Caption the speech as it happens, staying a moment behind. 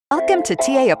Welcome to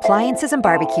TA Appliances and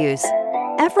Barbecues.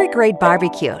 Every great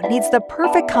barbecue needs the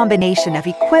perfect combination of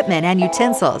equipment and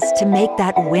utensils to make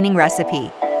that winning recipe.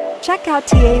 Check out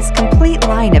TA's complete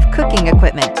line of cooking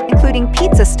equipment, including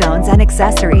pizza stones and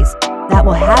accessories that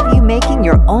will have you making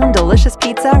your own delicious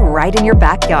pizza right in your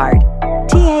backyard.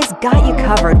 TA's got you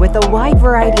covered with a wide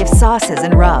variety of sauces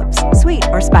and rubs, sweet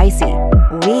or spicy.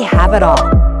 We have it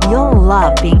all. You'll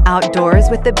love being outdoors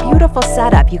with the beautiful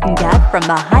setup you can get from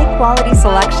the high-quality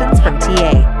selections from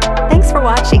TA. Thanks for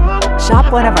watching.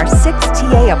 Shop one of our 6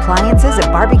 TA appliances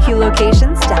and barbecue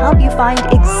locations to help you find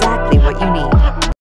exactly what you need.